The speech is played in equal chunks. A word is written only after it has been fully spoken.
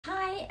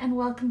and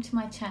welcome to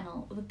my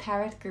channel, The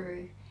Parrot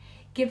Guru,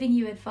 giving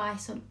you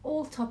advice on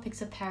all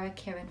topics of parrot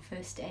care and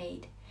first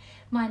aid.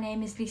 My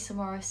name is Lisa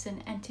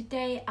Morrison and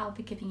today I'll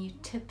be giving you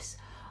tips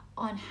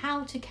on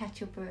how to catch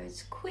your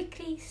birds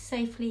quickly,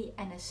 safely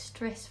and as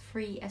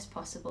stress-free as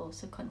possible.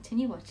 So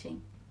continue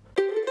watching.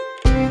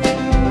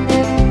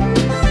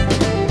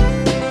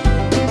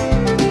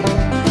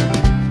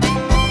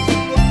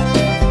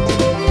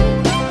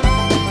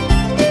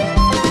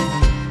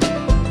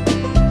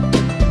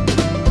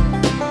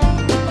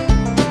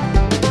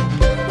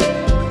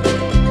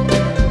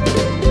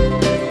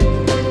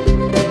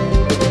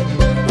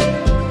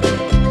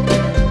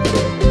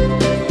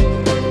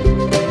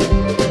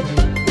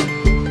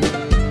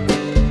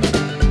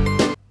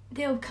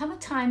 There will come a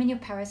time in your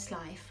parrot's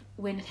life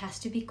when it has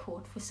to be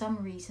caught for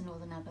some reason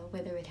or another,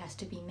 whether it has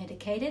to be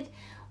medicated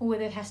or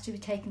whether it has to be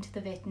taken to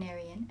the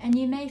veterinarian, and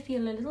you may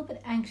feel a little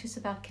bit anxious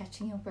about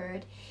catching your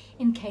bird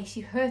in case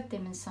you hurt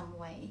them in some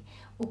way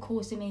or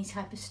cause them any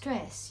type of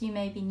stress. You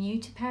may be new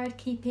to parrot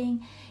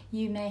keeping,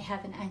 you may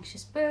have an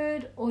anxious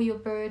bird, or your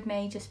bird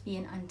may just be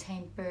an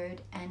untamed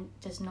bird and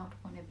does not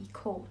want to be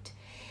caught.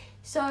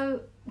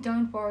 So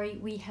don't worry,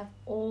 we have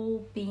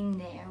all been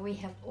there. We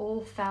have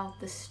all felt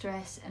the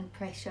stress and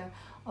pressure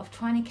of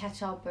trying to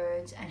catch our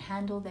birds and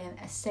handle them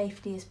as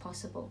safely as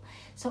possible.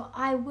 So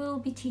I will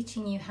be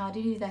teaching you how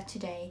to do that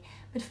today.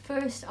 But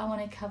first I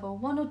want to cover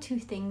one or two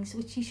things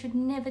which you should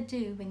never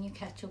do when you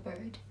catch your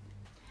bird.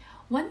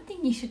 One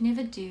thing you should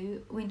never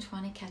do when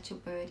trying to catch your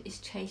bird is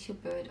chase your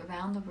bird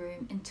around the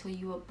room until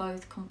you are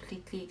both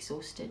completely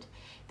exhausted.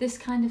 This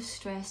kind of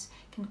stress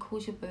can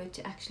cause your bird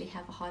to actually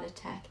have a heart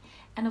attack,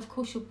 and of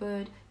course your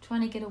bird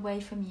trying to get away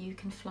from you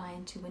can fly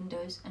into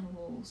windows and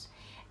walls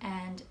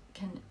and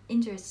can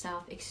injure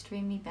itself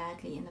extremely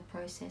badly in the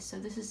process. So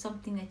this is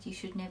something that you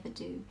should never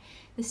do.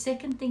 The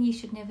second thing you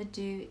should never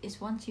do is,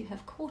 once you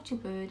have caught your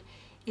bird,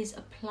 is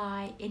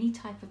apply any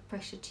type of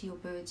pressure to your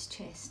bird's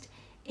chest.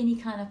 Any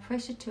kind of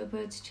pressure to a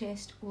bird's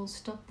chest will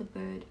stop the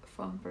bird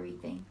from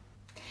breathing.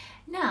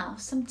 Now,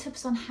 some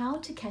tips on how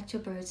to catch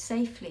your bird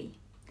safely.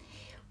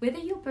 Whether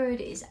your bird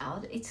is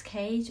out its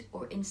cage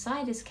or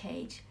inside its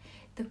cage,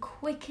 the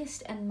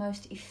quickest and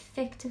most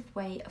effective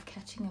way of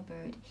catching a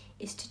bird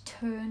is to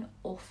turn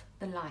off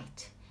the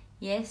light.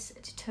 Yes,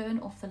 to turn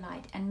off the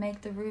light and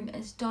make the room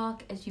as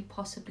dark as you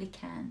possibly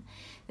can.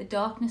 The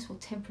darkness will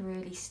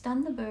temporarily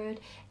stun the bird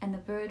and the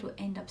bird will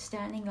end up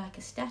standing like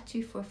a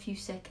statue for a few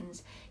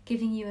seconds,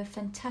 giving you a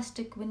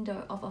fantastic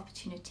window of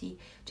opportunity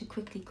to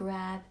quickly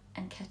grab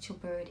and catch your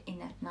bird in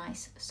that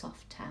nice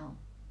soft towel.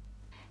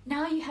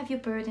 Now you have your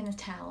bird in a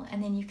towel,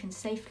 and then you can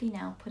safely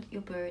now put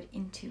your bird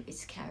into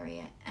its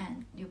carrier,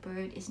 and your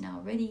bird is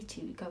now ready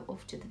to go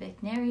off to the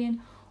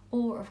veterinarian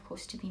or of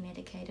course to be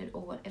medicated,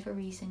 or whatever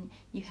reason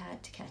you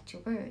had to catch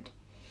your bird.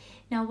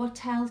 Now, what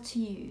towel to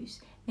use?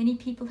 Many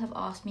people have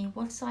asked me,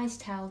 what size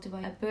towel do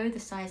I use? A bird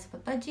the size of a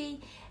budgie,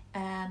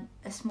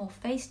 a small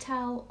face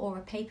towel or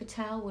a paper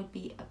towel would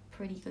be a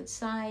pretty good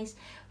size.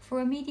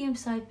 For a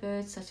medium-sized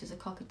bird such as a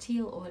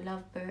cockatiel or a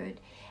lovebird,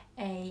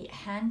 a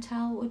hand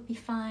towel would be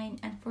fine,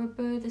 and for a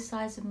bird the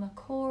size of a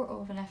macaw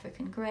or of an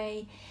African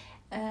grey,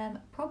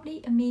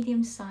 probably a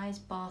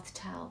medium-sized bath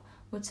towel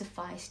would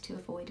suffice to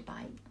avoid a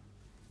bite.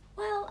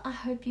 Well, I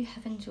hope you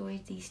have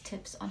enjoyed these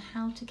tips on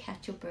how to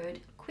catch your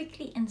bird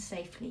quickly and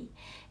safely.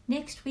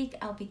 Next week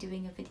I'll be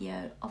doing a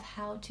video of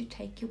how to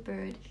take your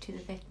bird to the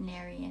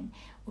veterinarian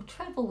or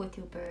travel with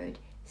your bird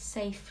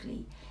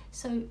safely.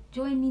 So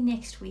join me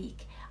next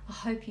week. I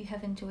hope you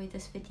have enjoyed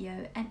this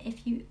video, and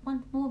if you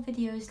want more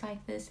videos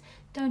like this,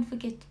 don't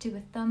forget to do a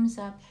thumbs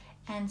up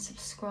and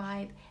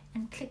subscribe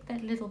and click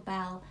that little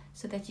bell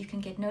so that you can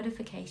get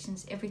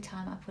notifications every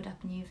time I put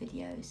up new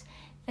videos.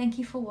 Thank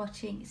you for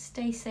watching.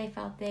 Stay safe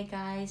out there,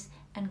 guys,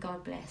 and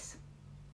God bless.